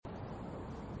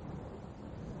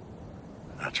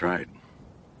That's right.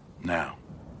 Now,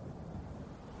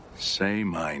 say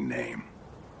my name.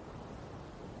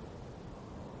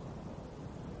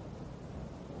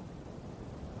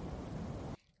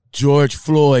 George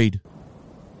Floyd.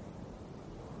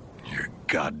 You're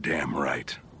goddamn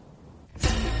right.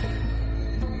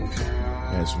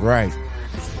 That's right.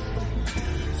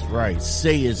 That's right.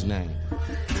 Say his name.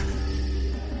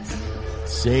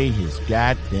 Say his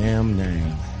goddamn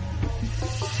name.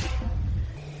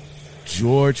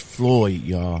 George Floyd,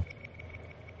 y'all.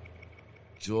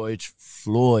 George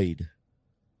Floyd.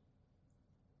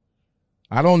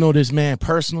 I don't know this man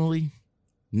personally.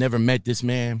 Never met this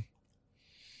man.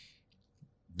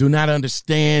 Do not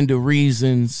understand the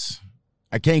reasons.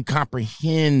 I can't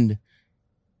comprehend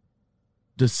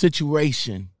the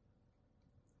situation.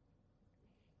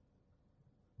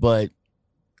 But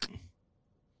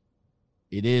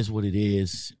it is what it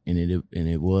is, and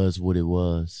it was what it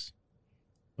was.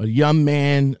 A young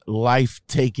man, life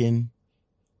taken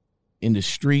in the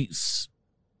streets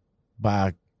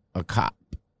by a cop.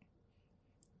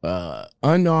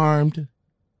 Unarmed,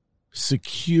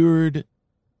 secured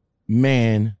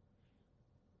man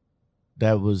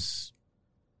that was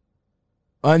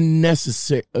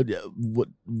unnecessary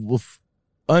with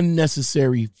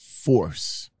unnecessary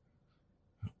force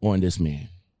on this man.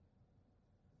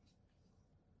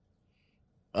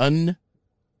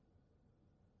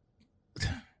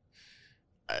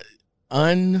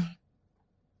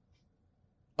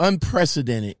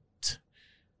 Unprecedented.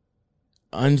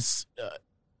 It's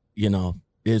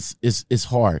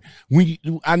hard.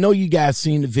 I know you guys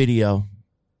seen the video.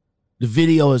 The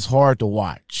video is hard to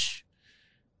watch.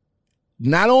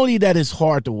 Not only that it's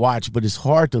hard to watch, but it's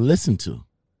hard to listen to.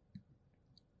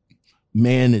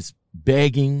 Man is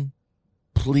begging,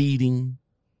 pleading,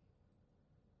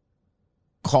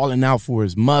 calling out for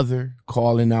his mother,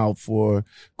 calling out for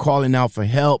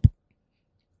help.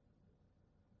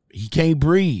 He can't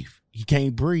breathe. He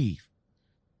can't breathe.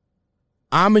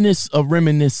 Ominous,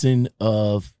 reminiscent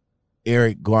of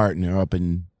Eric Gardner up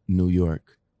in New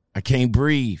York. I can't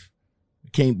breathe. I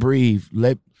can't breathe.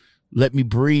 Let me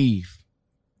breathe.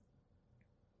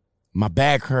 My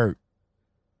back hurt.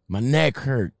 My neck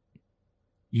hurt.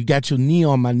 You got your knee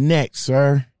on my neck,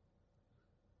 sir.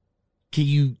 Can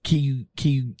you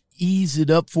ease it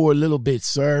up for a little bit,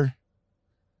 sir?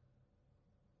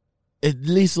 At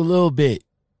least a little bit.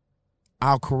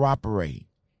 I'll cooperate.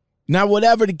 Now,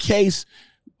 whatever the case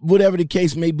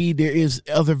may be, there is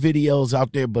other videos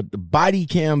out there, but the body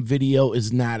cam video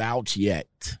is not out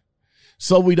yet.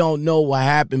 So we don't know what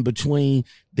happened between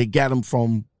they got him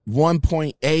from one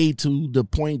point A to the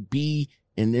point B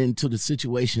and then to the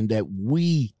situation that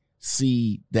we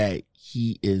see that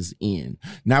he is in.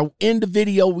 Now, in the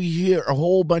video, we hear a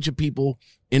whole bunch of people.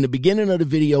 In the beginning of the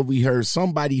video, we heard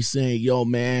somebody saying, yo,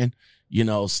 man,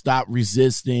 stop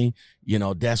resisting.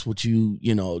 That's what you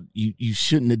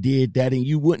shouldn't have did that and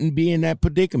you wouldn't be in that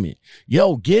predicament.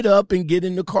 Yo, get up and get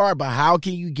in the car. But how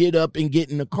can you get up and get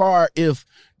in the car if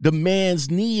the man's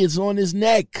knee is on his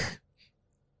neck?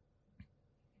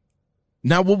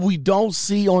 Now, what we don't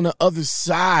see on the other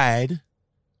side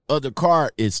of the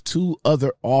car is two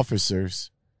other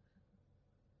officers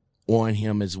on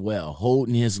him as well,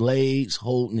 holding his legs,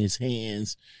 holding his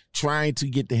hands, trying to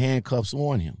get the handcuffs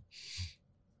on him.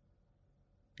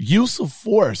 Use of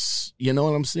force, you know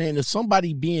what I'm saying? If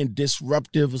somebody being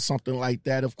disruptive or something like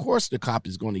that, of course the cop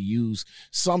is going to use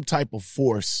some type of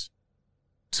force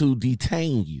to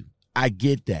detain you. I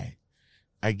get that.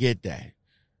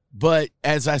 But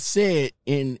as I said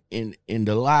in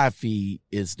the live feed,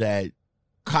 is that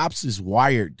cops is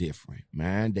wired different,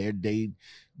 man.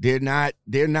 They're not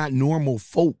normal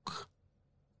folk.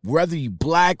 Whether you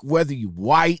black, whether you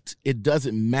white, it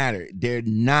doesn't matter. They're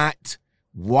not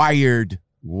wired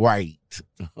right.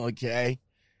 Okay?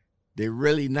 They're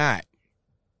really not.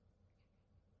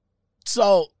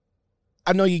 So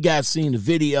I know you guys seen the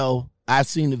video. I've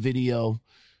seen the video.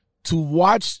 To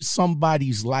watch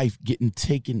somebody's life getting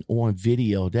taken on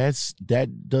video, does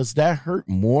that hurt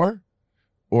more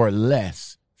or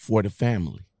less for the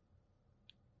family?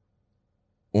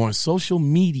 On social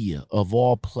media of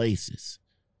all places,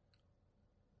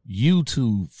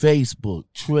 YouTube, Facebook,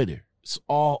 Twitter, it's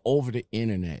all over the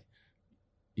internet.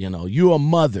 You're a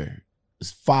mother,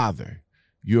 father,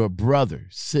 you're a brother,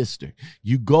 sister.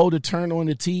 You go to turn on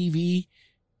the TV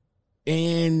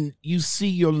and you see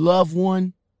your loved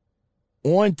one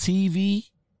on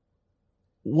TV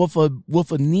with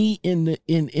a knee in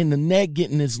the neck,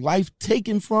 getting his life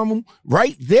taken from him.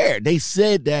 Right there, they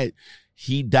said that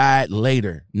he died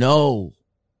later. No,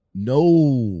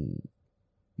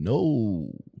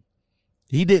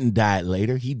 he didn't die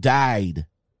later. He died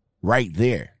right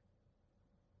there.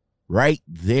 Right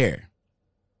there.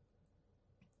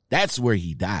 That's where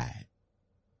he died.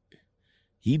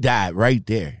 He died right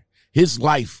there. His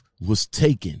life was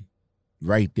taken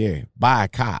right there by a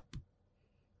cop.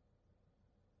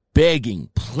 Begging,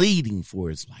 pleading for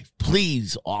his life.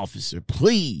 Please, officer,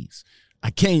 please. I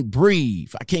can't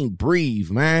breathe. I can't breathe,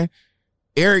 man.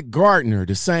 Eric Gardner,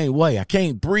 the same way. I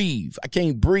can't breathe. I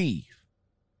can't breathe.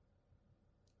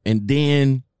 And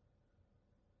then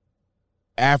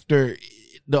after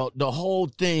the whole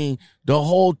thing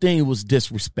was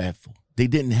disrespectful. They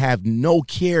didn't have no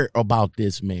care about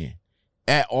this man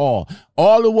at all.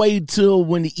 All the way till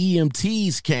when the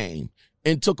EMTs came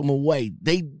and took him away.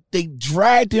 They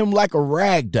dragged him like a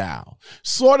rag doll.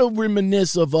 Sort of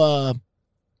reminisce of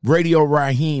Radio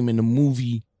Raheem in the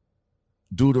movie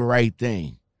Do the Right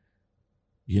Thing.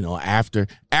 You know, after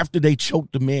they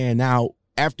choked the man out,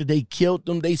 after they killed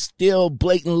him, they still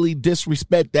blatantly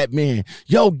disrespect that man.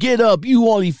 Yo, get up. You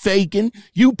only faking.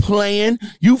 You playing.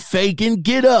 You faking.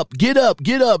 Get up. Get up.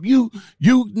 Get up. You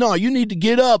need to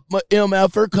get up,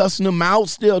 MFer, cussing him out,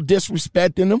 still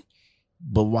disrespecting him.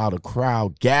 But while the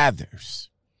crowd gathers,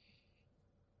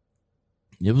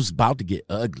 it was about to get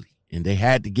ugly. And they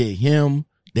had to get him,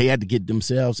 they had to get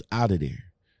themselves out of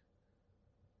there.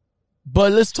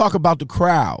 But let's talk about the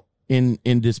crowd in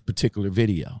this particular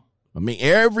video. I mean,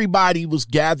 everybody was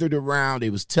gathered around. They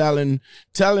was telling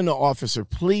the officer,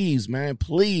 please, man,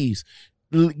 please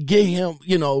get him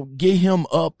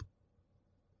up,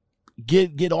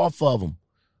 get off of him.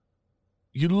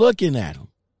 You're looking at him.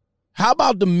 How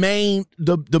about the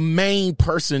main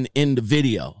person in the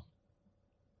video?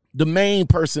 The main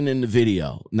person in the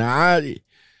video. Now,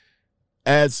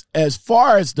 as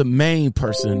far as the main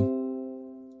person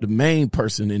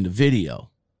in the video,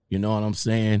 you know what I'm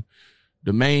saying?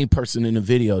 The main person in the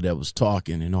video that was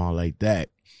talking and all like that.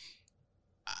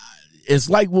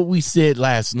 It's like what we said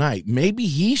last night. Maybe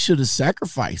he should have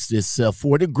sacrificed himself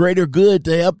for the greater good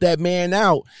to help that man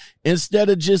out instead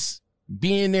of just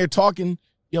being there talking.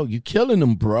 Yo, you killing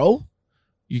him, bro.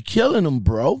 You killing him,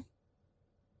 bro.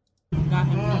 Got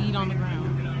him bleed on the ground.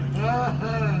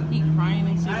 He crying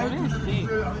and shit. That's sick.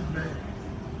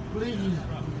 Please,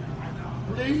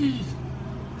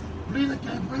 I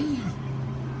can't breathe.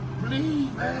 Please,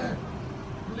 man.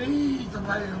 Please,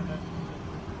 somebody help me.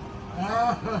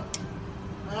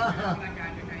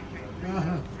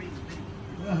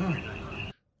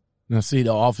 Now, see,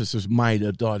 the officers might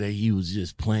have thought that he was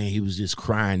just playing. He was just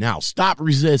crying out, stop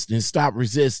resisting, stop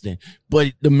resisting.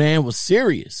 But the man was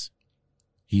serious.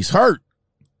 He's hurt.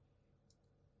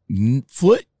 Neck,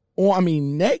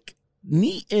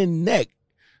 knee and neck.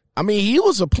 I mean, he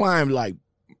was applying like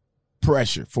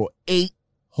pressure for 8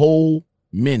 whole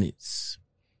minutes.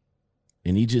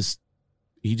 And he just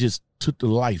took the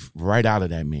life right out of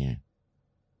that man.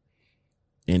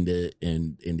 And the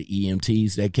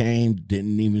EMTs that came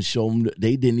didn't even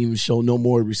show no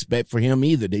more respect for him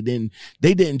either. They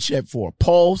didn't check for a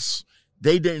pulse.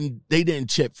 They didn't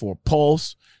check for a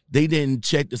pulse. They didn't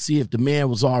check to see if the man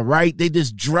was all right. They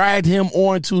just dragged him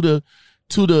on to the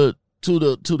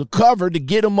cover to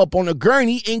get him up on a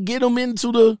gurney and get him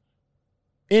into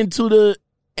the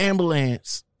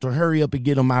ambulance to hurry up and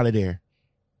get him out of there.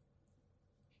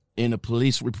 In a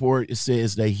police report, it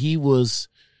says that he was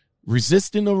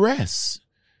resisting arrest,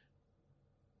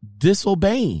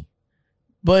 disobeying.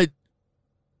 But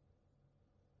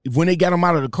when they got him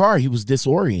out of the car, he was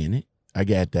disoriented. I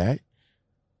got that.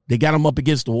 They got him up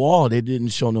against the wall. He didn't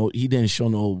show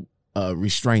no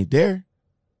restraint there.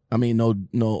 I mean, no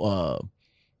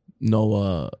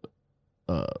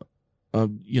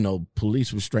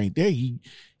police restraint there. He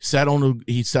sat on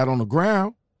the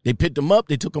ground. They picked him up.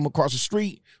 They took him across the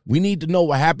street. We need to know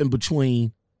what happened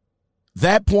between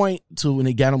that point to when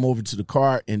they got him over to the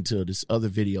car until this other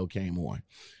video came on.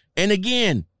 And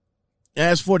again,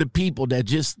 as for the people that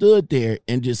just stood there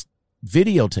and just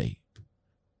videotape,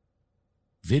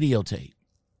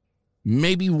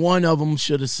 maybe one of them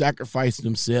should have sacrificed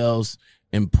themselves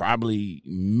and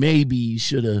maybe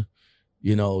should have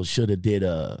did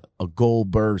a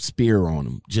Goldberg spear on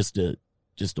him just to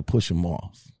push him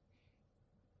off.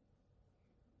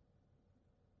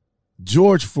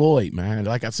 George Floyd, man,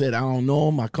 like I said, I don't know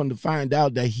him. I come to find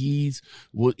out that he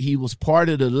was part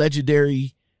of the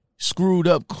legendary Screwed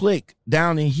Up Clique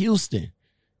down in Houston.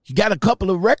 He got a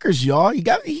couple of records, y'all. He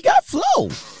got flow.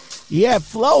 He had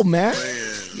flow, man.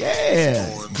 Yeah.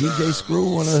 DJ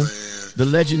Screw, one of the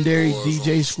legendary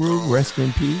DJ Screw, rest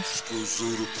in peace.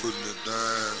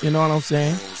 You know what I'm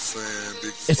saying?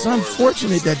 It's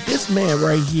unfortunate that this man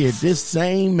right here, this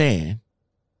same man,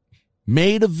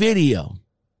 made a video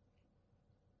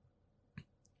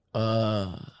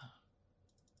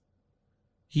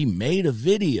he made a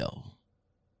video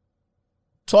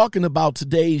talking about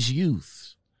today's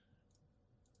youth.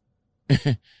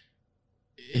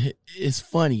 It's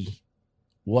funny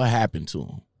what happened to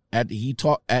him after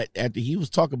he was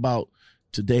talking about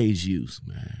today's youth,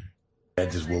 man. I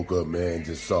just woke up, man,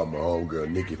 just saw my homegirl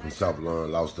Nikki from South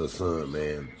Lawn lost her son,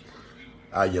 man.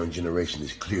 Our young generation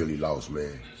is clearly lost,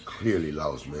 man. Clearly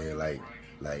lost, man. Like,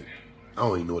 I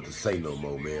don't even know what to say no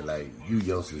more, man. Like, you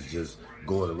youngsters just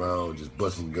going around, just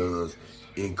busting guns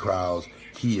in crowds,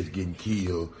 kids getting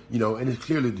killed, you know, and it's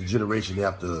clearly the generation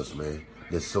after us, man,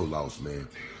 that's so lost, man.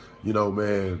 You know,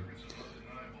 man,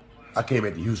 I came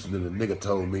into Houston and the nigga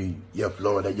told me, yeah,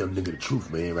 Floyd, that young nigga the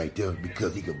truth, man, right there,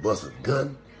 because he could bust a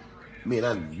gun. Man,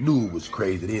 I knew it was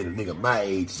crazy then, a nigga my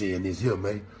age saying this here,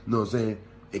 man. You know what I'm saying?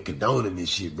 And condoning this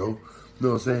shit, bro. You know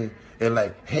what I'm saying? And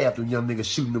like half them young niggas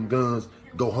shooting them guns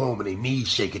go home and they knees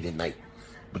shaking at night.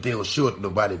 But they don't show it to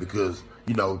nobody because,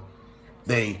 you know,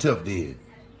 they ain't tough then.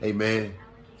 Hey, man,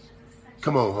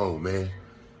 come on home, man.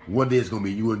 One day it's going to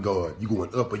be you and God. You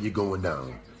going up or you going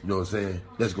down. You know what I'm saying?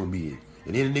 That's going to be it.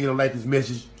 And any nigga don't like this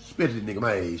message, especially the nigga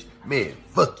my age, man,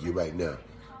 fuck you right now.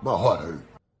 My heart hurt.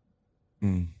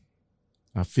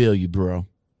 I feel you, bro.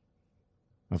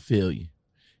 I feel you.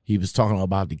 He was talking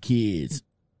about the kids.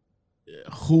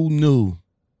 Who knew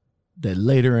that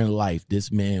later in life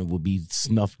this man would be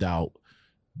snuffed out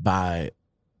by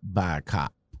a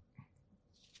cop?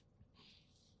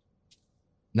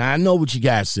 Now I know what you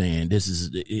guys saying.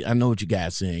 I know what you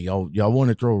guys saying. Y'all want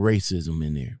to throw racism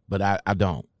in there, but I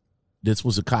don't. This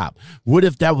was a cop. What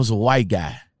if that was a white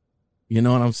guy? You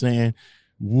know what I'm saying?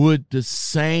 Would the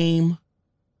same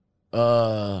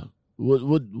would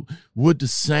the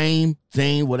same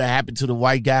thing would have happened to the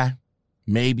white guy?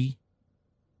 Maybe.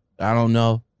 I don't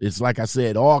know. It's like I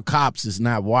said, all cops is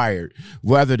not wired.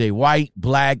 Whether they white,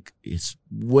 black, it's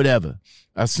whatever.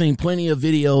 I've seen plenty of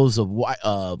videos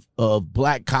of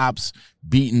black cops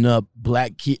beating up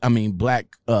black people.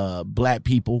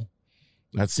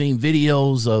 I've seen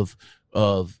videos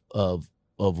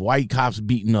of white cops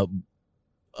beating up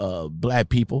black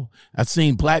people. I've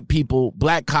seen black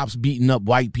cops beating up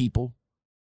white people.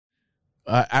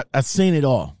 I've seen it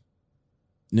all.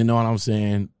 You know what I'm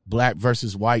saying? Black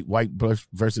versus white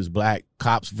versus black,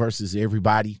 cops versus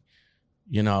everybody,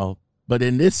 you know. But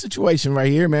in this situation right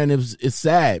here, man, it's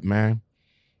sad, man.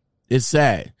 It's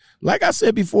sad. Like I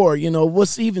said before, you know,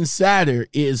 what's even sadder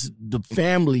is the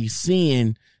family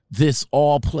seeing this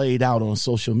all played out on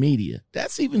social media.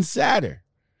 That's even sadder.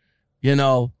 You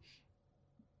know,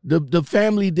 the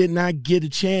family did not get a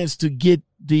chance to get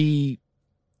the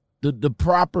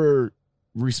proper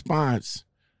response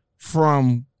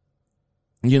from,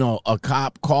 you know, a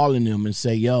cop calling them and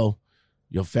say, yo,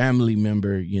 your family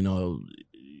member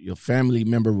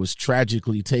was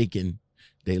tragically taken.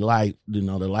 Their life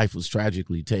was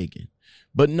tragically taken.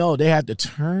 But no, they had to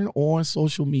turn on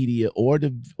social media or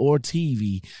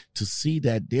TV to see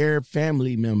that their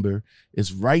family member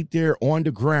is right there on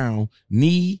the ground,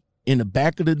 knee in the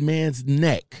back of the man's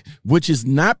neck, which is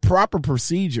not proper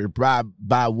procedure by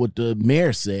what the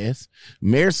mayor says.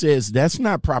 Mayor says that's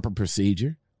not proper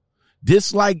procedure.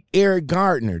 Just like Eric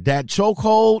Gardner, that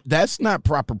chokehold, that's not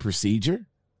proper procedure.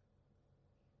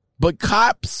 But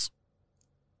cops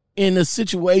in a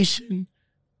situation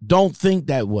don't think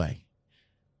that way.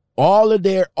 All of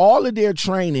their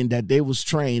training that they was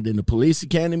trained in the police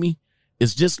academy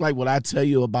is just like what I tell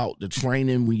you about the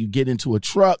training when you get into a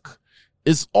truck.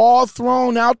 It's all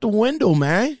thrown out the window,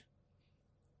 man.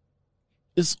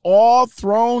 It's all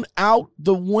thrown out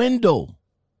the window.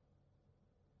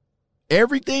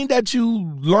 Everything that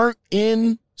you learned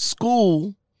in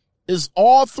school is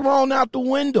all thrown out the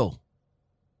window.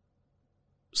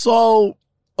 So,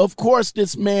 of course,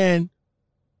 this man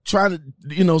trying to,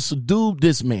 you know, subdue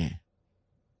this man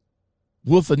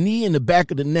with a knee in the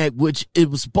back of the neck, which it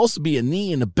was supposed to be a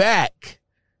knee in the back,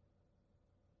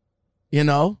 you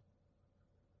know.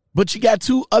 But you got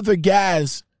two other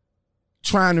guys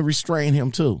trying to restrain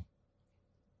him too.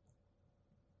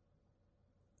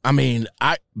 I mean,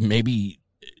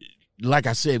 like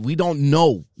I said, we don't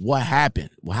know what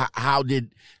happened. How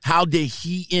did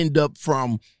he end up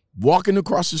from walking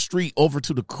across the street over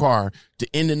to the car to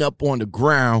ending up on the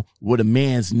ground with a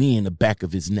man's knee in the back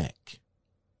of his neck?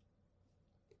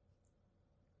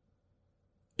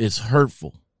 It's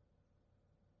hurtful.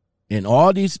 And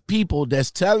all these people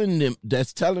that's telling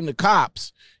the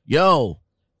cops, yo,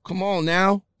 come on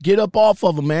now, get up off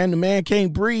of him, man. The man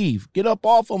can't breathe. Get up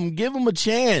off of him. Give him a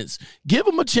chance. Give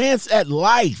him a chance at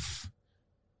life.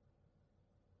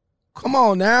 Come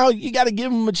on now. You got to give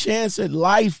him a chance at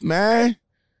life, man.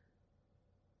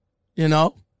 you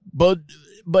know. But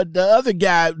the other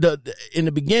guy, in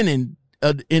the beginning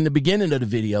of the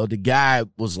video, the guy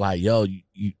was like, "Yo,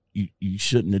 you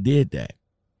shouldn't have did that.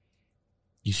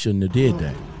 You shouldn't have did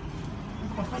that."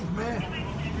 Look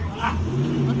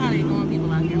how they doing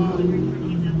people out here.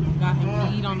 Got him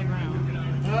bleed on the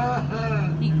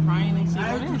ground. He crying and shit.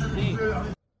 That is sick.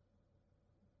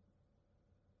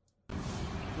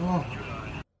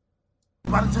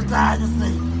 About to die, just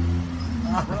say.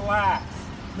 Relax.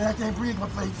 Man, I can't breathe in my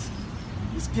face.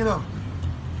 Just get up.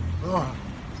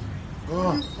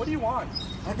 What do you want?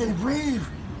 I can't breathe.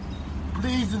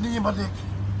 Please, the knee in my dick.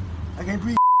 I can't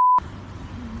breathe.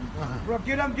 Bro,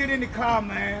 get up, get in the car,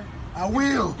 man. I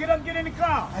will. Get up, get in the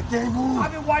car. I can't move.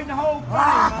 I've been waiting the whole thing,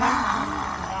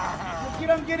 man. Get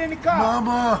up, get in the car.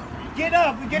 Mama. Get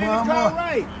up and get in the car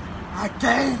right. I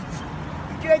can't.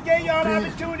 I gave y'all the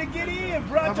opportunity to get in,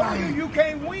 bro. I told you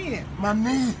can't win. My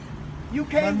knee. You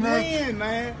can't my neck. win,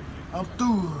 man. I'm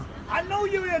through. I know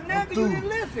you're a nigga. You didn't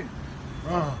listen.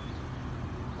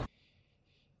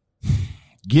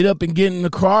 Get up and get in the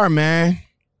car, man.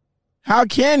 How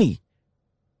can he?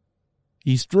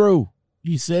 He's through.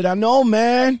 He said, I know,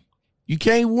 man. You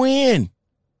can't win.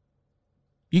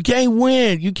 You can't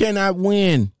win. You cannot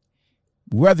win.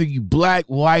 Whether you black,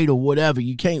 white, or whatever,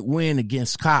 you can't win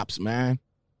against cops, man.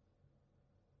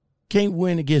 Can't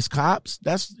win against cops.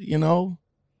 That's, you know.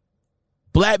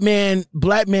 Black man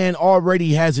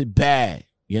already has it bad,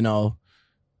 you know.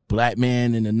 Black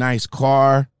man in a nice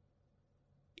car,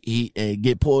 he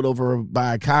get pulled over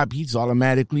by a cop, he's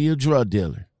automatically a drug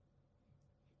dealer.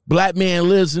 Black man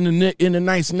lives in a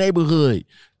nice neighborhood.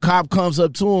 Cop comes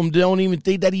up to him, they don't even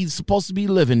think that he's supposed to be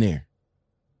living there.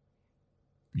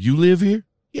 You live here?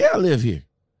 Yeah, I live here.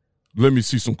 Let me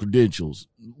see some credentials.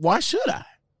 Why should I?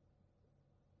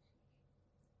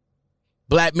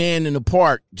 Black man in the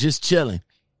park, just chilling.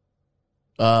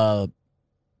 You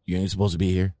ain't supposed to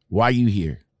be here. Why you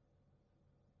here?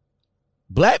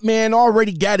 Black man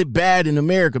already got it bad in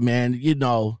America, man. You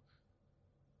know,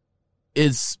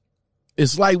 it's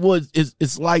like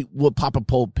what Papa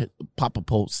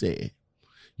Pope said.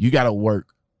 You got to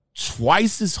work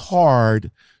twice as hard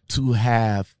to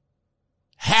have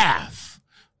half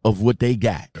of what they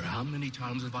got. How many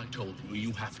times have I told you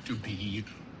you have to be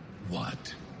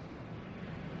what?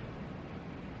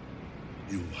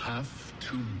 You have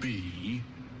to be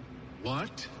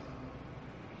what?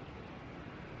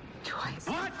 Twice.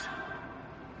 What?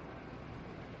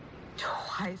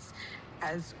 Twice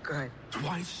as good.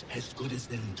 Twice as good as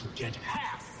them to get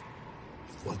half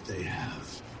of what they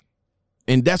have.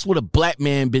 And that's what a black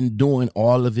man been doing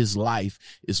all of his life,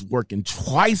 is working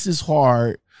twice as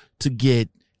hard to get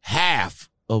half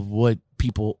of what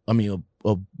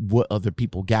of what other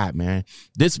people got, man.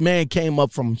 This man came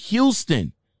up from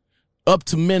Houston up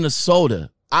to Minnesota.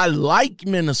 I like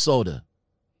Minnesota.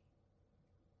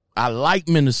 I like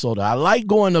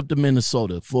going up to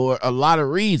Minnesota for a lot of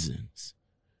reasons.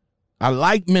 I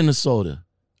like Minnesota.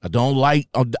 I don't like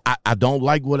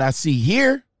what I see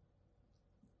here.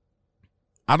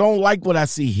 I don't like what I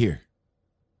see here.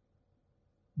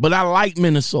 But I like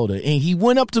Minnesota. And he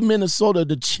went up to Minnesota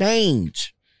to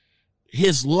change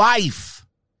his life.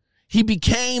 He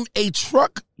became a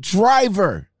truck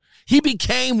driver. He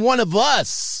became one of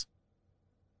us.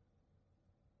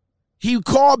 He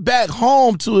called back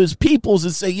home to his peoples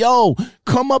and said, yo,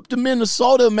 come up to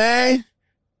Minnesota, man.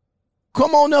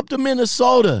 Come on up to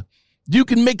Minnesota. You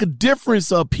can make a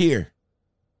difference up here.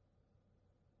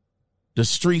 The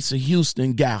streets of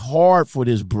Houston got hard for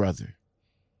this brother.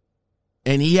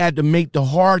 And he had to make the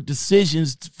hard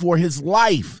decisions for his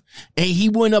life. And he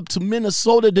went up to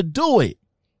Minnesota to do it,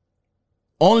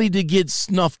 only to get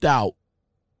snuffed out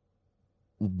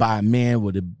by a man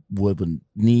with a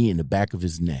knee in the back of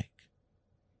his neck.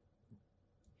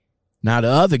 Now the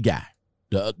other guy,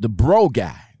 the bro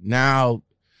guy. Now,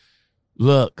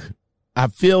 look, I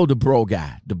feel the bro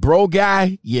guy. The bro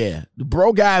guy, yeah. The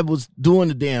bro guy was doing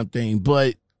the damn thing,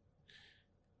 but,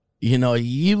 you know,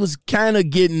 he was kind of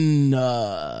getting,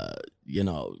 a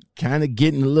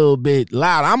little bit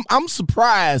loud. I'm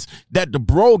surprised that the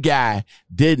bro guy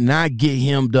did not get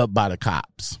hemmed up by the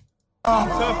cops. You're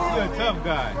a tough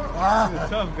guy. You're a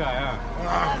tough guy, huh?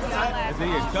 I say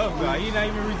you're a tough guy. You're not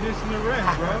even resisting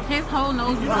arrest, bro. His whole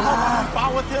nose is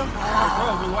Fight with him? Bro,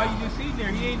 but why you just sitting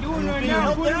there? He ain't doing nothing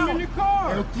now. Put him in the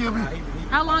car. Don't kill me.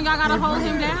 How long y'all gotta hold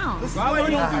him down? This is why you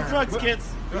don't do drugs,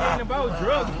 kids. It ain't about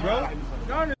drugs, bro.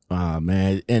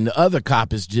 Man. And the other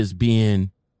cop is just being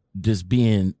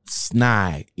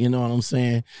snide. You know what I'm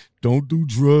saying? Don't do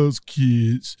drugs,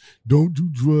 kids. Don't do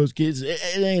drugs, kids. It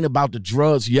ain't about the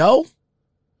drugs, yo.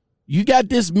 You got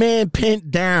this man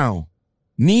pinned down.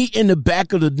 knee in the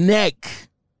back of the neck.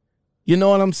 You know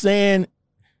what I'm saying?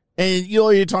 And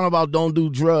you're talking about don't do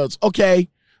drugs. Okay.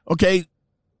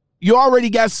 You already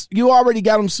got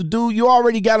him subdued. You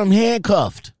already got him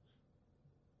handcuffed.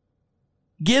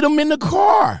 Get him in the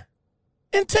car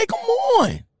and take him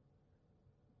on.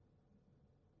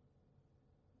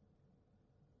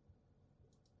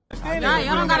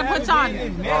 Y'all don't gotta put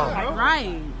y'all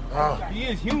right. He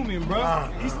is human, bro.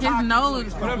 His nose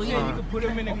is What I'm saying, you can put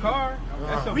him in the car.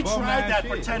 That's some We bum tried ass that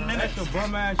shit. for 10 minutes. That's some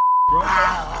bum ass bro.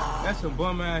 That's some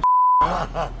bum ass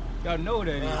bro. Y'all know what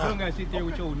that is. You don't gotta sit there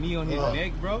with your knee on his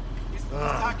neck, bro. He's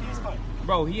talking, he's fine.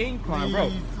 Bro, he ain't crying,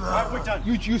 bro. Alright, we're done.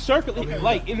 You circle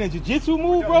like in a jiu-jitsu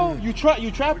move, bro. You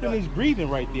trapping his breathing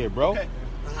right there, bro. Okay.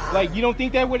 Like you don't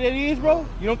think that what it is, bro?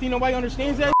 You don't think nobody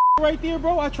understands that right there,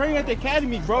 bro? I trained at the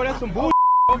academy, bro. That's some bullshit.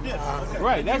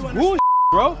 Right, that's bullshit,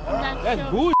 bro.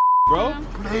 That's bullshit, bro.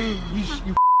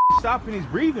 You stopping his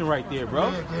breathing right there, bro.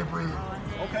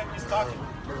 Okay, he's talking.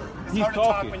 It's He's hard to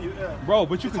talk talking, when you, bro.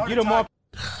 But you it's could hard get to him talk.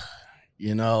 off.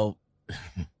 You know,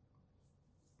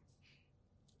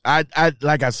 I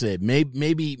like I said,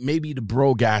 maybe the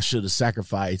bro guy should have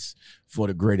sacrificed for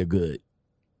the greater good.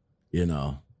 You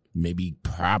know, maybe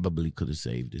probably could have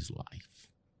saved his life.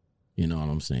 You know what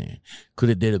I'm saying? Could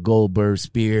have did a Goldberg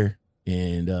spear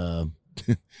and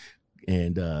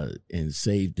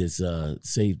saved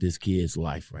this kid's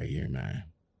life right here, man.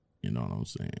 You know what I'm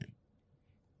saying?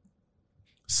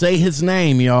 Say his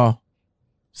name, y'all.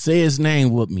 Say his name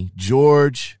with me.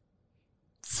 George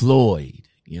Floyd.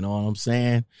 You know what I'm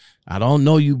saying? I don't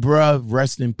know you, bruh.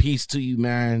 Rest in peace to you,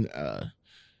 man.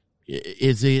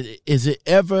 Is it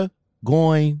ever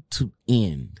going to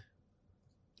end?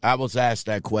 I was asked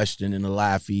that question in the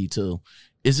live feed too.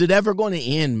 Is it ever going to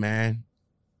end, man?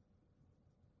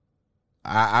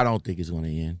 I don't think it's going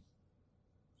to end.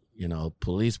 You know,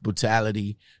 police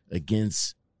brutality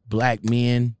against black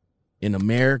men in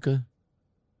America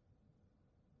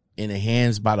in the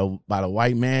hands by the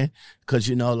white man. Because,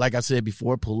 you know, like I said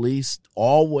before, police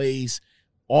always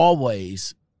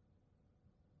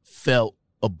felt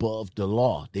above the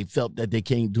law. They felt that they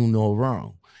can't do no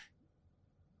wrong.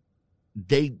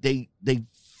 They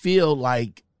feel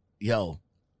like, yo,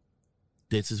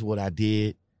 this is what I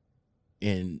did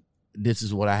and this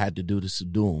is what I had to do to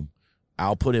subdue him.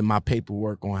 I'll put in my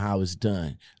paperwork on how it's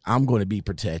done. I'm going to be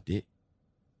protected.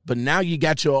 But now you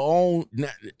got your own,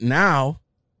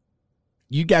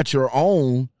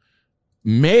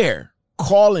 mayor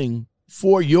calling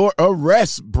for your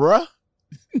arrest, bruh.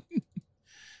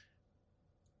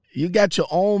 You got your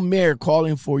own mayor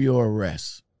calling for your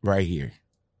arrest right here.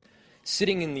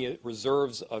 Sitting in the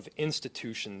reserves of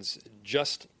institutions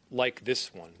just like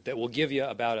this one that will give you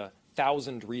about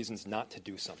 1,000 reasons not to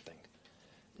do something,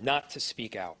 not to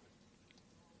speak out,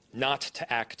 not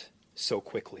to act so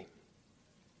quickly.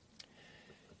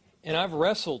 And I've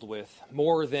wrestled with,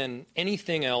 more than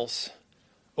anything else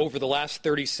over the last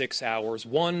 36 hours,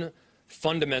 one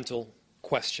fundamental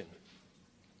question.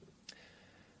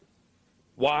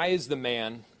 Why is the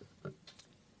man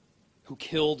who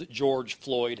killed George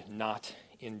Floyd not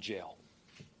in jail?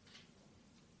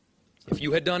 If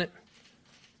you had done it,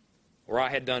 or I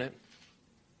had done it,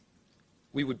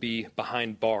 we would be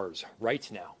behind bars right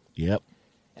now. Yep.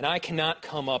 And I cannot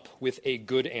come up with a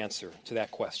good answer to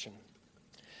that question.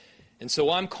 And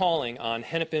so I'm calling on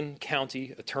Hennepin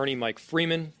County Attorney Mike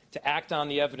Freeman to act on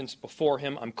the evidence before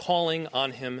him. I'm calling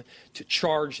on him to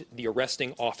charge the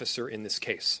arresting officer in this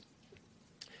case.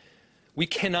 We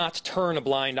cannot turn a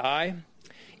blind eye.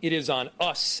 It is on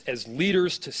us as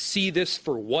leaders to see this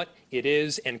for what it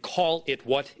is and call it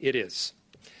what it is.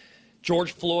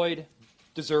 George Floyd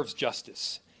deserves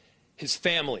justice. His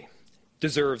family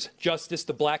deserves justice.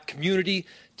 The black community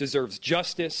deserves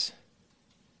justice.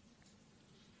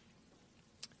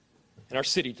 And our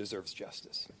city deserves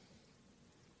justice.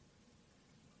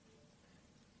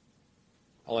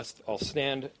 I'll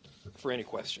stand for any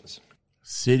questions.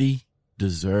 City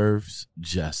deserves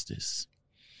justice.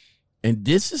 And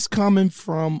this is coming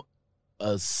from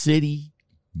a city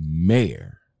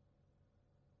mayor.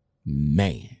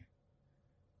 Man.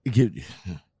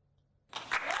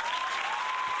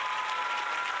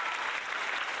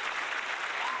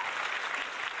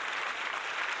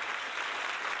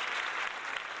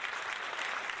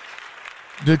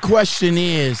 The question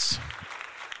is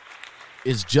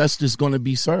justice going to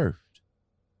be served?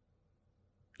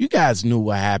 You guys knew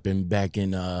what happened back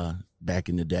in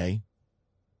the day.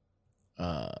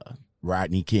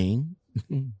 Rodney King.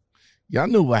 Y'all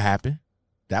knew what happened.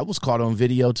 That was caught on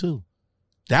video too.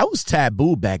 That was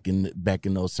taboo back in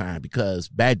those times, because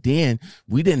back then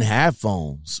we didn't have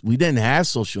phones. We didn't have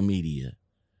social media.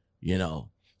 You know,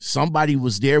 somebody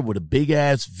was there with a big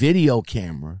ass video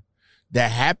camera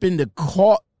that happened to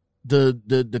caught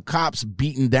the cops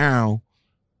beating down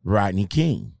Rodney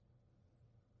King.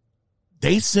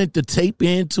 They sent the tape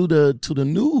into the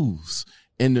news,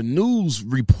 and the news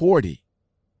reported.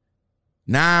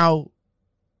 Now,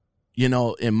 you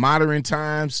know, in modern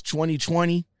times,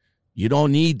 2020, you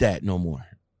don't need that no more.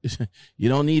 You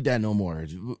don't need that no more.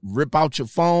 Rip out your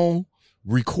phone,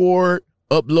 record,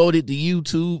 upload it to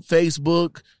YouTube,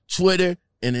 Facebook, Twitter,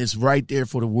 and it's right there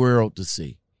for the world to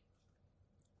see.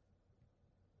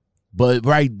 But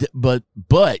back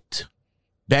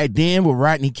then with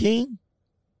Rodney King,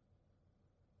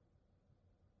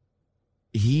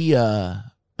 he got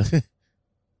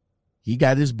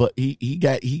his butt he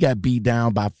got beat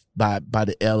down by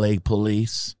the LA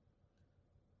police,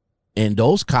 and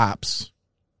those cops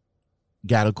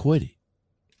got acquitted,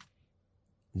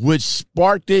 which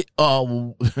sparked a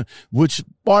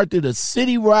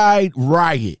citywide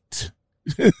riot.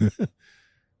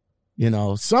 You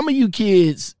know, some of you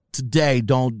kids today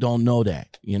don't know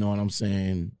that. You know what I'm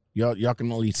saying? Y'all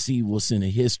can only see what's in the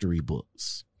history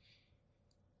books.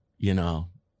 You know,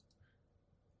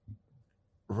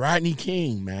 Rodney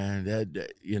King, man,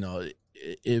 that you know,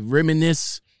 it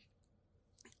reminisce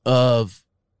of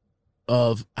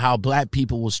how black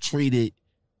people was treated,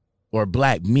 or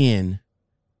black men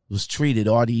was treated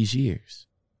all these years.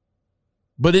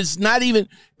 But it's not even,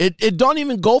 it don't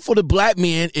even go for the black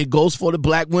men, it goes for the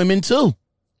black women too.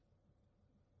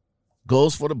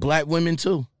 Goes for the black women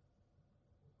too.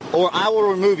 Or I will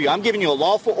remove you. I'm giving you a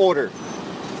lawful order.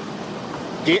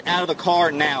 Get out of the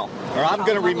car now, or I'm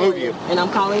going to remove you. And I'm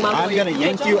calling my lawyer. I'm going to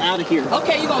yank you out of here.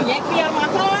 Okay, you going to yank me out of my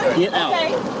car? Get out.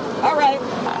 Okay, all right.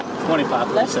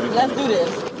 25. Let's do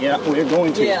this. Yeah, we're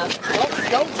going to. Yeah,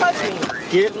 don't touch me.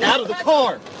 Get out of the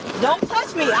car. Don't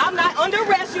touch me. I'm not under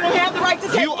arrest. You don't have the right to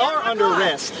take me. You are under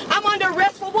arrest. I'm under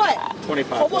arrest for what?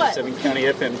 25, for what? 7 County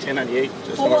FM 1098,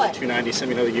 just for north what? of 290, send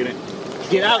me another unit.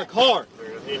 Get out of the car.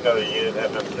 Another unit,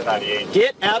 FM 1098.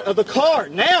 Get out of the car,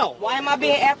 now! Why am I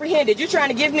being apprehended? You trying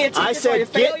to give me a ticket I said for your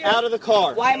failure? get out of the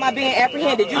car. Why am I being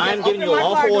apprehended? You I'm just giving opened you a my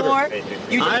car lawful door. order.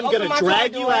 I'm going to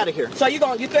drag you out of here. So you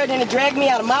threatening to drag me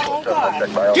out of my own car?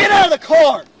 Get out of the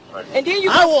car! And then you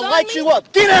I will light you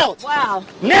up. Get out! Wow.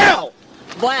 Now!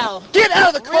 Wow. Get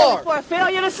out of the car! Really, for a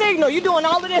failure to signal. You doing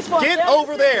all of this for Get a failure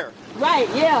over there. Right,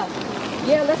 yeah.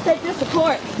 Yeah, let's take this to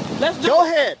court. Let's do Go it.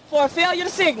 ahead. For a failure to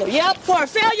signal. Yep, for a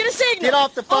failure to signal. Get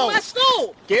off the phone. On my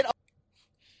school. Get off.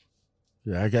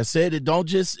 Like I said, it don't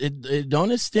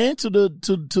extend to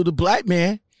the black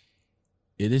man.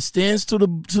 It extends to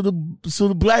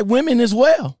the black women as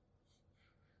well.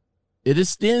 It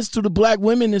extends to the black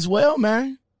women as well,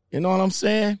 man. You know what I'm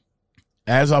saying?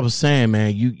 As I was saying,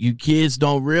 man, you kids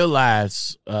don't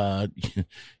realize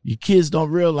you kids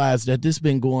don't realize that this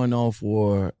been going on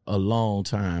for a long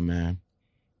time, man.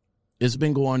 It's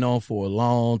been going on for a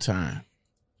long time.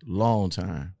 Long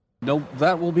time. No,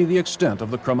 that will be the extent of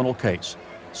the criminal case.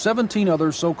 17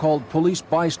 other so-called police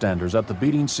bystanders at the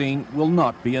beating scene will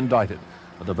not be indicted.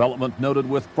 A development noted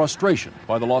with frustration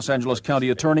by the Los Angeles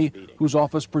County Attorney, whose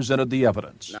office presented the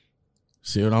evidence.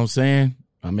 See what I'm saying?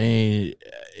 I mean,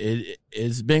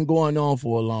 it's been going on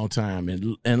for a long time,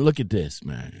 and look at this,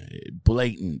 man.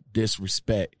 Blatant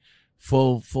disrespect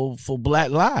for black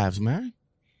lives, man.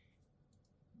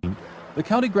 The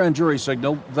county grand jury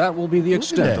signaled that will be the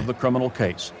extent of the criminal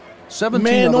case. 17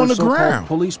 man other on the so-called ground.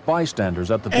 police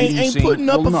bystanders at the beating Ain't scene putting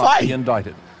up will a not fight. be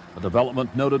indicted. A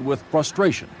development noted with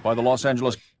frustration by the Los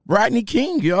Angeles. Rodney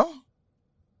King, y'all.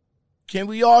 Can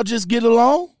we all just get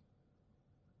along?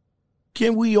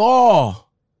 Can we all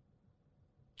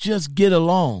just get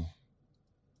along?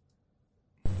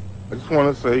 I just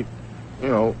want to say, you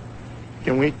know,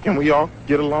 can we all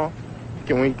get along?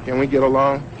 Can we get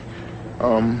along?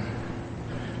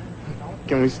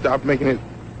 Can we stop making it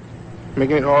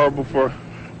horrible for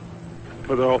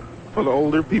the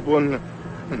older people and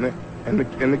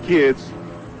the kids?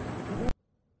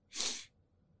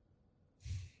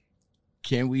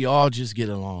 Can we all just get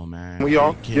along, man? Can we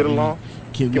all get along?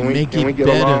 Can we make it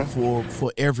better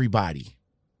for everybody?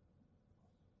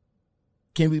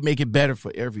 Can we make it better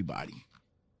for everybody?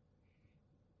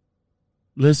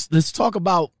 Let's talk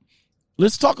about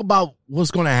what's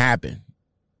going to happen.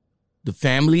 The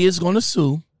family is going to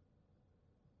sue.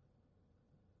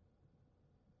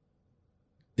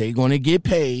 They're going to get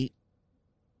paid.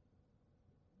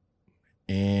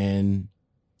 And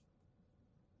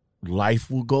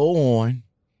life will go on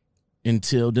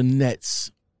until the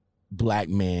next black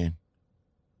man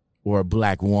or a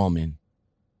black woman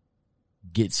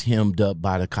gets hemmed up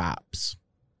by the cops.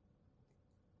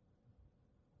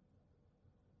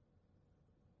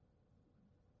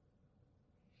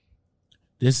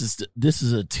 This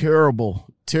is a terrible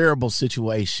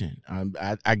situation.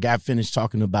 I got finished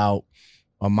talking about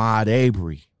Ahmaud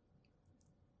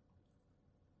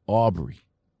Arbery,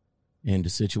 and the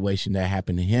situation that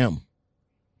happened to him.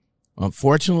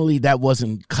 Unfortunately, that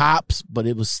wasn't cops, but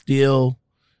it was still,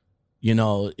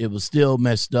 it was still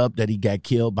messed up that he got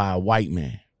killed by a white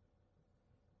man.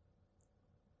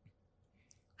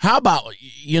 How about,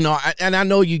 and I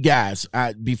know you guys,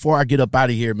 before I get up out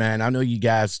of here, man, I know you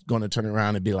guys going to turn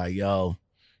around and be like, yo,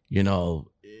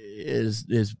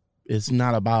 it's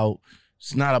not about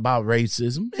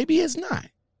racism. Maybe it's not.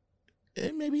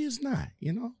 Maybe it's not,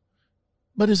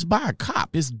 but it's by a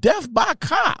cop. It's death by a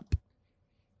cop.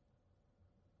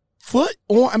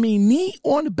 Knee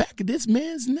on the back of this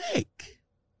man's neck.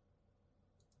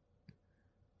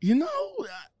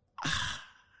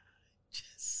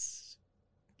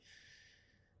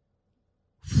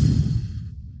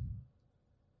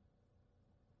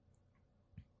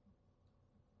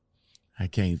 I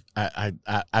can't. I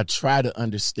try to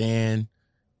understand.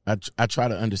 I try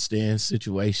to understand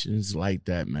situations like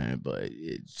that, man. But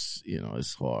it's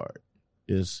it's hard.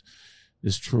 It's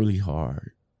truly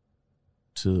hard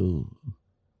to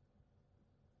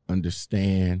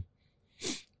understand.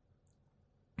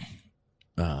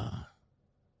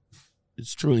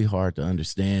 It's truly hard to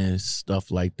understand stuff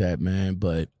like that, man.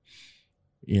 But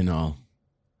I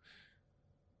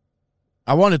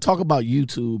want to talk about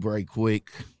YouTube right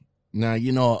quick. Now,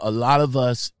 a lot of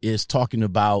us is talking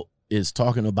about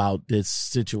this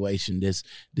situation,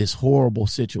 this horrible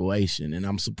situation. And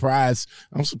I'm surprised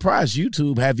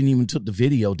YouTube haven't even took the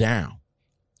video down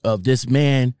of this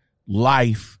man's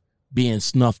life being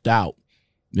snuffed out.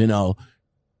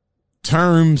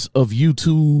 Terms of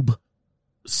YouTube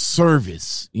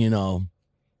service,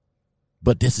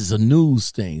 but this is a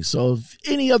news thing. So if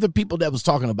any other people that was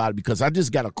talking about it, because I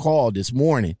just got a call this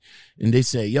morning and they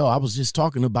said, yo, I was just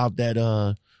talking about that,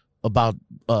 about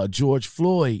George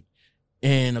Floyd,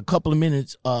 and a couple of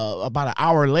minutes, about an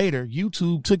hour later,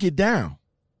 YouTube took it down.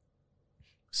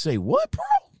 Say, what, bro?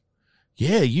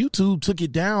 Yeah, YouTube took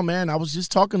it down, man. I was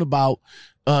just talking about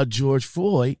George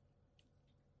Floyd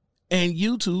and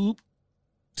YouTube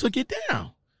took it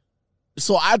down.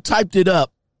 So I typed it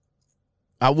up.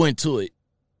 I went to it,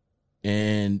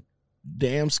 and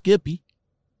damn Skippy,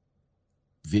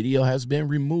 video has been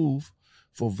removed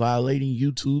for violating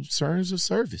YouTube's terms of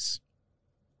service.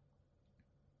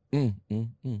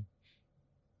 YouTube,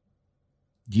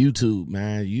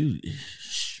 man,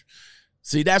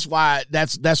 see, that's why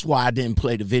I didn't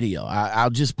play the video.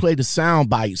 I'll just play the sound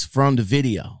bites from the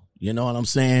video. You know what I'm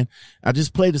saying? I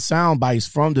just play the sound bites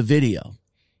from the video.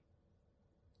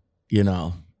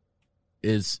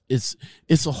 It's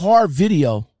a hard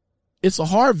video. It's a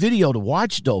hard video to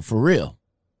watch, though, for real.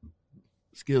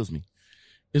 Excuse me.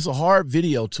 It's a hard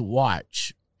video to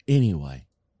watch anyway.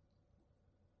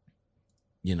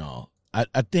 I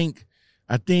think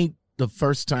the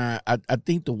first time, I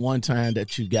think the one time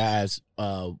that you guys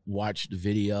watched the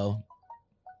video,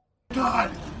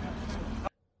 God.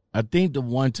 I think the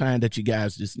one time that you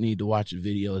guys just need to watch the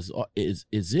video is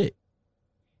it.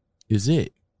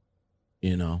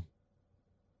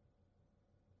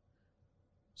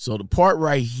 So the part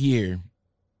right here,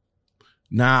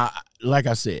 now, like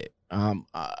I said, I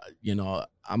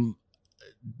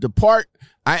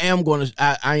am going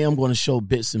to show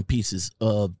bits and pieces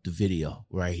of the video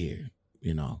right here,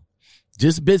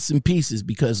 just bits and pieces,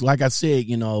 because like I said,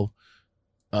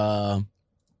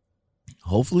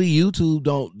 hopefully YouTube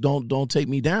don't take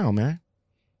me down, man.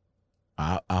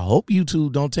 I hope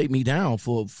YouTube don't take me down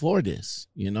for this,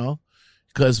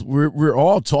 because we're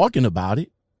all talking about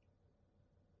it.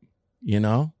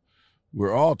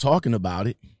 We're all talking about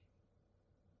it.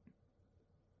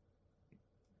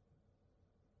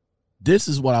 This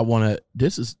is what I want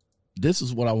to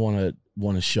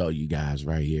show you guys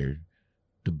right here.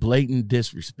 The blatant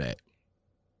disrespect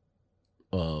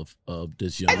of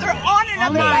this young man.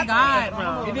 Oh my God,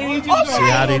 bro. See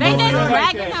how they doing just that?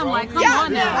 dragging him like, come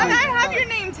on now. And I have your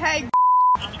name tagged.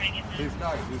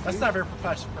 That's not very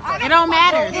professional. It don't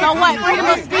matter. So what? Freedom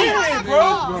of speech.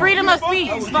 Freedom of speech,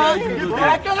 folks.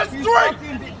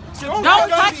 Don't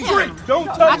touch him.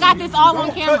 I got this all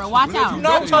on camera. Watch out. Do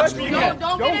not touch me again.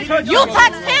 You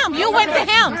touched him. You went to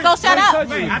him. So shut up.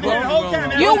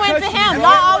 You went to him. Y'all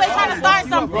always trying to start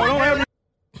something.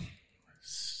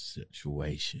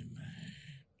 Situation, man.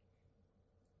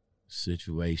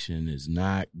 Situation is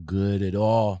not good at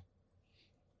all.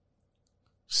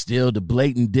 Still the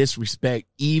blatant disrespect,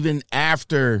 even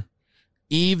after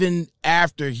he's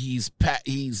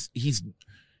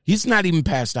not even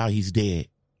passed out. He's dead.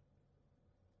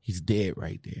 He's dead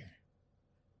right there.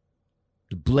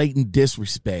 The blatant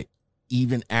disrespect,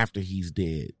 even after he's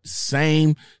dead.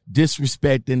 Same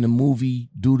disrespect in the movie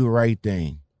Do the Right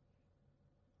Thing.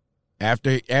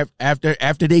 After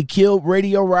they killed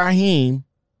Radio Raheem,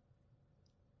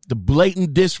 the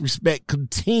blatant disrespect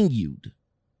continued.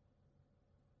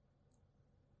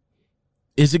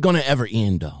 Is it going to ever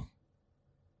end, though?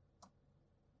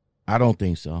 I don't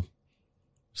think so.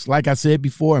 It's like I said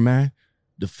before, man.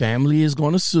 The family is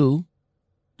going to sue.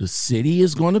 The city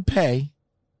is going to pay.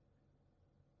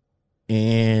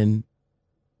 And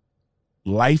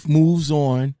life moves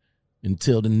on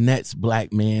until the next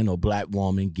black man or black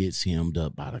woman gets hemmed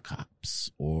up by the cops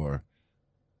or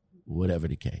whatever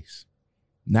the case.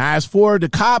 Now, as for the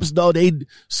cops, though, they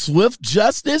swift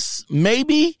justice,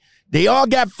 maybe. They all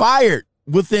got fired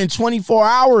within 24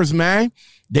 hours, man.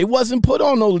 They wasn't put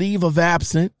on no leave of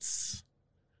absence.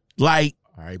 Like,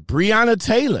 all right, Breonna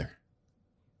Taylor.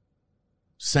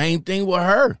 Same thing with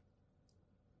her.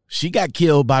 She got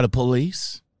killed by the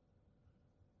police.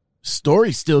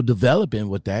 Story's still developing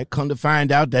with that. Come to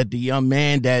find out that the young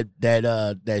man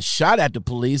that shot at the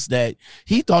police, that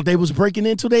he thought they was breaking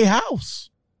into their house.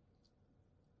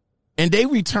 And they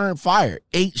returned fire.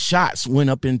 8 shots went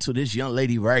up into this young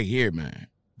lady right here, man.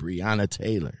 Breonna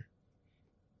Taylor.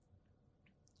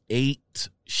 8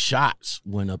 shots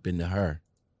went up into her.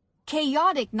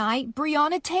 Chaotic night,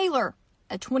 Breonna Taylor,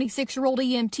 a 26-year-old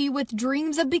EMT with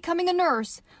dreams of becoming a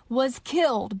nurse, was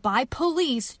killed by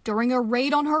police during a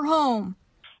raid on her home.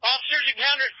 Officers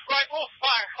encountered rifle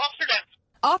fire. Officer down.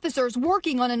 Officers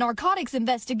working on a narcotics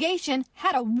investigation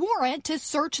had a warrant to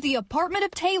search the apartment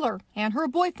of Taylor and her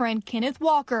boyfriend, Kenneth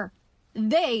Walker.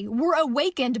 They were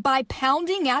awakened by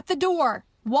pounding at the door.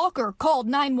 Walker called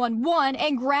 911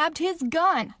 and grabbed his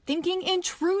gun, thinking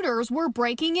intruders were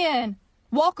breaking in.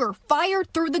 Walker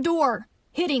fired through the door,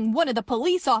 hitting one of the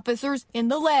police officers in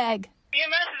the leg.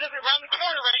 EMS is around the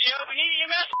corner right now. We need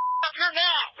EMS up here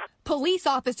now. Police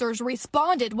officers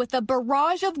responded with a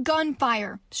barrage of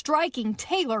gunfire, striking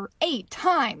Taylor 8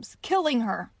 times, killing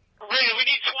her. We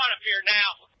need SWAT up here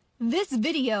now. This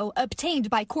video, obtained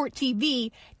by Court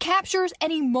TV, captures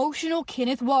an emotional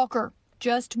Kenneth Walker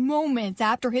just moments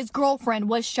after his girlfriend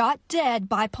was shot dead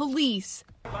by police.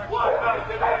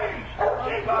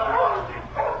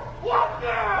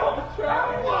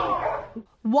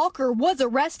 Walker was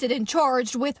arrested and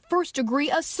charged with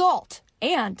first-degree assault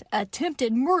and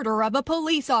attempted murder of a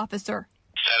police officer.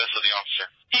 Status of the officer.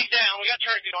 He's down. We got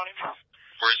tourniquet on him.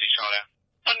 Where is he shot at?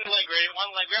 On the leg, Grady. One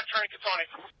leg. We got tourniquets on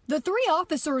him. The 3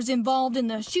 officers involved in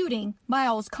the shooting,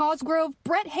 Miles Cosgrove,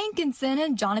 Brett Hankinson,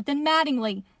 and Jonathan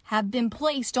Mattingly, have been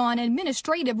placed on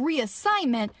administrative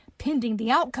reassignment pending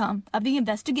the outcome of the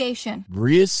investigation.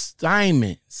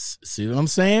 Reassignments. See what I'm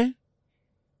saying?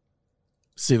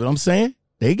 See what I'm saying?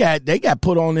 They got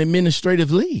put on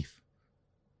administrative leave.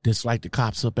 Just like the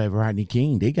cops up at Rodney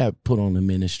King, they got put on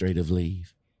administrative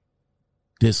leave.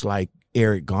 Just like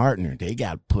Eric Gardner, they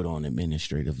got put on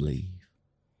administrative leave.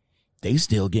 They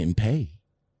still getting paid.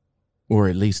 Or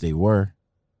at least they were.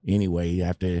 Anyway,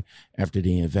 after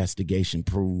the investigation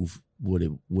proved what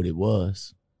it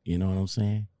was. You know what I'm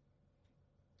saying?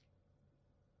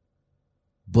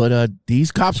 But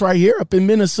these cops right here up in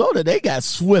Minnesota, they got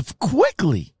swift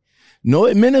quickly. No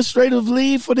administrative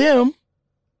leave for them.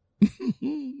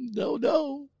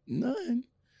 No, none.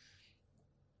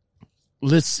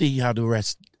 Let's see how the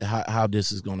rest, how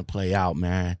this is going to play out,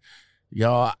 man.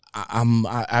 Y'all,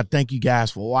 I thank you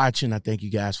guys for watching. I thank you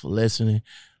guys for listening.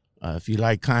 If you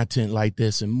like content like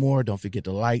this and more, don't forget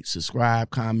to like,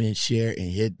 subscribe, comment, share,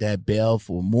 and hit that bell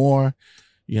for more.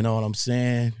 You know what I'm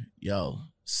saying? Yo,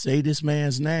 say this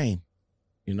man's name.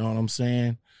 You know what I'm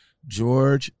saying?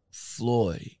 George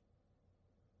Floyd.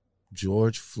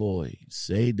 George Floyd.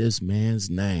 Say this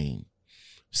man's name.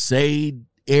 Say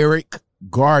Eric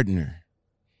Gardner.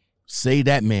 Say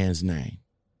that man's name.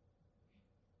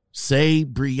 Say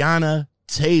Breonna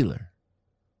Taylor.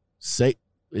 Say,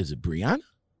 is it Breonna?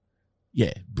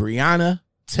 Yeah, Breonna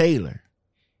Taylor.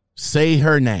 Say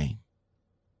her name.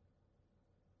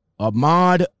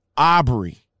 Ahmaud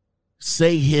Arbery.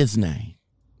 Say his name.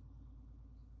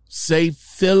 Say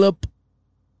Philip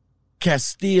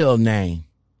Castile name.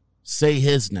 Say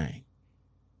his name.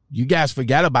 You guys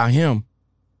forgot about him,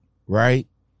 right?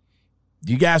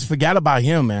 You guys forgot about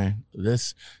him, man.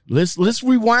 Let's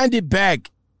rewind it back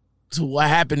to what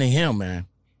happened to him, man.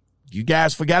 You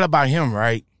guys forgot about him,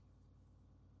 right?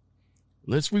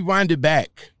 Let's rewind it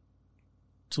back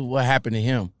to what happened to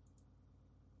him.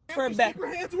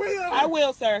 I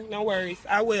will, sir. No worries.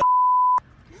 I will.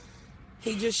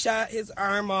 He just shot his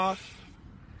arm off.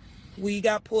 We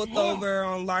got pulled over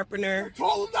on Larpener. I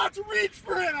told him not to reach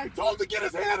for it. I told him to get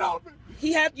his hand out.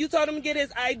 You told him to get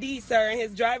his ID, sir, and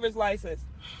his driver's license.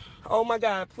 Oh my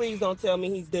God, please don't tell me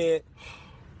he's dead.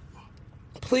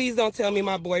 Please don't tell me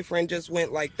my boyfriend just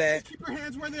went like that. Keep your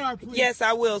hands where they are, please. Yes,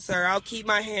 I will, sir. I'll keep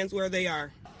my hands where they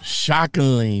are.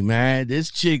 Shockingly, man, this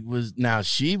chick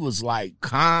she was like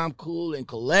calm, cool, and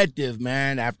collective,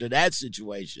 man, after that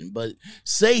situation. But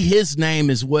say his name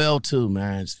as well, too,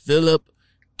 man. It's Philip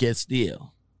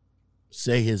Castile.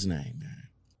 Say his name, man.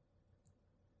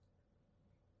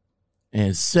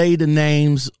 And say the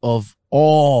names of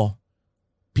all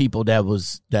people that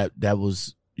was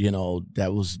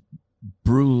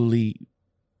brutally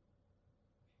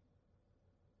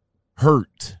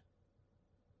hurt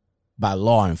by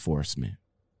law enforcement.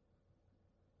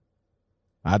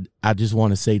 I just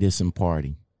want to say this in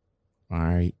party. All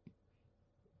right.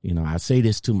 You know, I say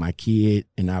this to my kid,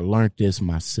 and I learned this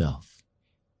myself,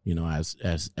 you know, as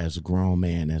a grown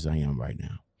man as I am right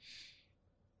now.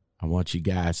 I want you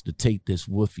guys to take this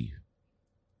with you.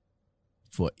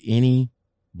 For any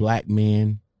black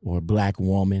man or black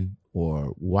woman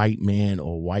or white man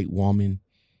or white woman,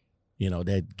 you know,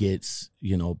 that gets,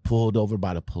 you know, pulled over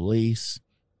by the police,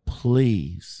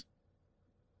 please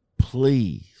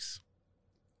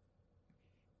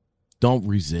don't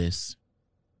resist.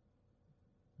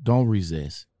 Don't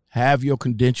resist. Have your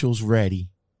credentials ready.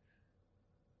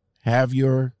 Have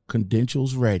your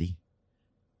credentials ready.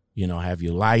 You know, have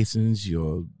your license,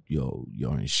 your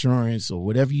insurance, or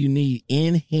whatever you need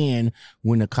in hand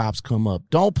when the cops come up.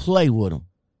 Don't play with them.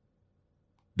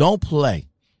 Don't play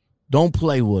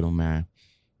with them, man.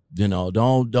 You know,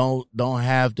 don't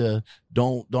have the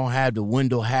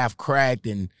window half cracked,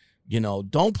 and you know,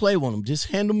 don't play with them. Just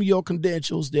hand them your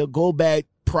credentials. They'll go back,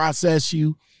 process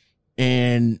you,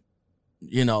 and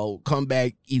you know, come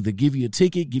back, either give you a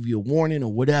ticket, give you a warning,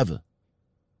 or whatever.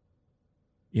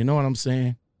 You know what I'm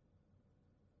saying?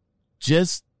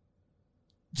 Just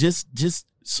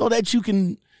so that you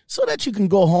can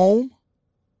go home.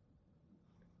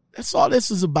 That's all this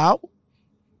is about.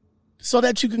 So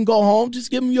that you can go home,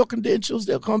 just give them your credentials.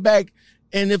 They'll come back,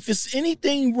 and if it's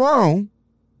anything wrong,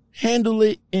 handle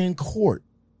it in court.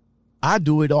 I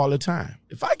do it all the time.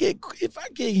 If I get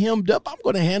hemmed up, I'm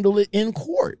going to handle it in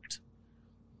court.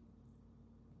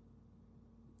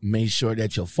 Make sure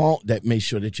that your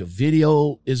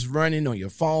video is running on your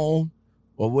phone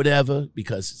or whatever,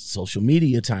 because it's social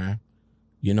media time.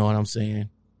 You know what I'm saying?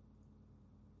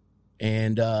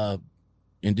 And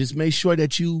just make sure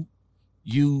that you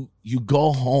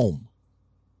go home.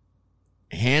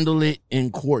 Handle it in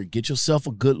court. Get yourself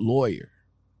a good lawyer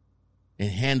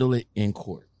and handle it in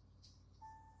court.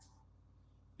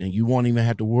 And you won't even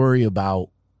have to worry about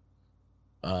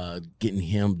getting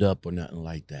hemmed up or nothing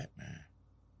like that, man.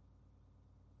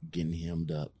 Getting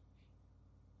hemmed up.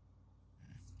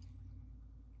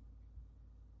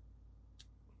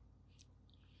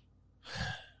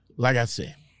 Like I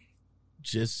said,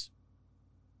 just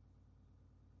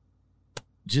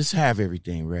have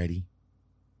everything ready.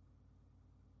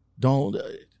 Don't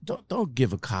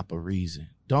give a cop a reason.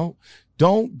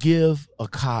 Don't give a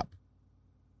cop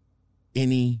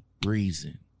any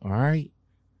reason. All right?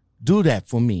 Do that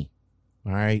for me.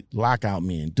 All right? Lockout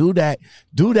men. Do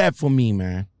that for me,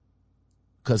 man.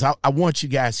 Because I want you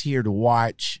guys here to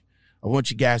watch. I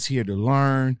want you guys here to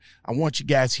learn. I want you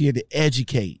guys here to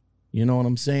educate. You know what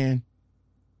I'm saying?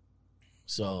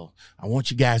 So I want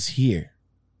you guys here.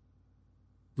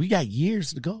 We got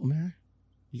years to go, man.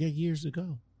 We got years to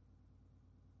go.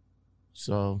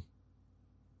 So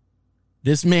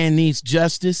this man needs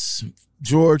justice.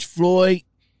 George Floyd,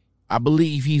 I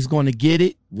believe he's going to get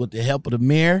it with the help of the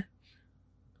mayor.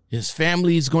 His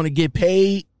family is going to get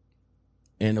paid.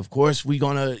 And of course, we're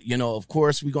going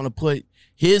to put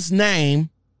his name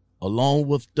along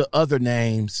with the other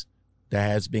names that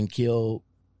has been killed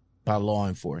by law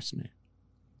enforcement.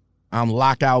 I'm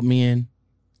Lockout Men.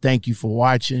 Thank you for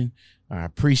watching. I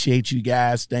appreciate you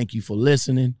guys. Thank you for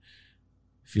listening.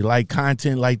 If you like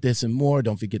content like this and more,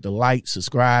 don't forget to like,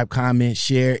 subscribe, comment,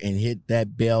 share, and hit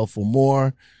that bell for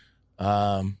more.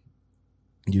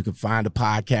 You can find the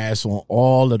podcast on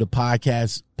all of the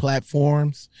podcast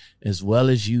platforms as well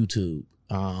as YouTube.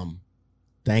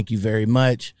 Thank you very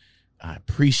much. I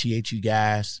appreciate you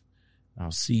guys.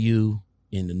 I'll see you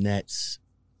in the next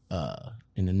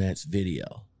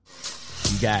video.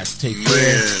 You guys take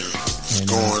care. It's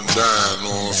going down, know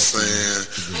what I'm saying?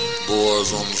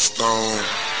 Boys on the stone,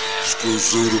 Screw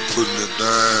Zuda putting it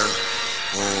down.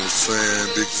 Know what I'm saying?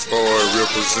 Big Floyd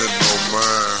representing on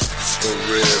mine. So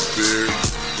Redbeard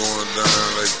going down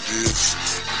like this.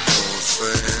 Know what I'm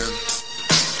saying?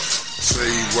 Say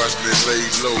he watch me lay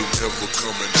low, never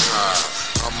coming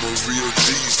high. I'm a real G,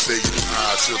 stay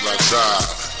high till I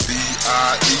die.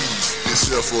 D.I.E. it's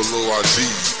F-O-L-O-R-D.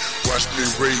 Watch me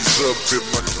raise up in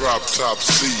my drop top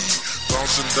C.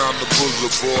 Bouncing down the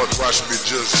boulevard, watch me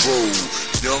just roll.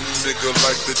 Young nigga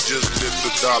like to just let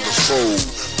the dollars fold.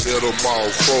 Let them all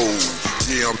fold.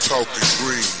 Yeah, I'm talking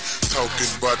green.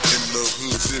 Talking about in the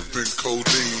hood, sipping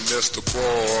codeine. That's the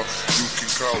bar, you can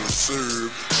call it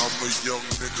serve. I'm a young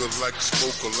nigga like to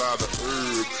smoke a lot of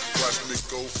herb. Watch me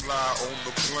go fly on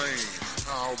the plane.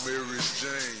 How Mary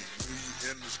Jane, me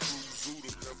and the Screw Zoo.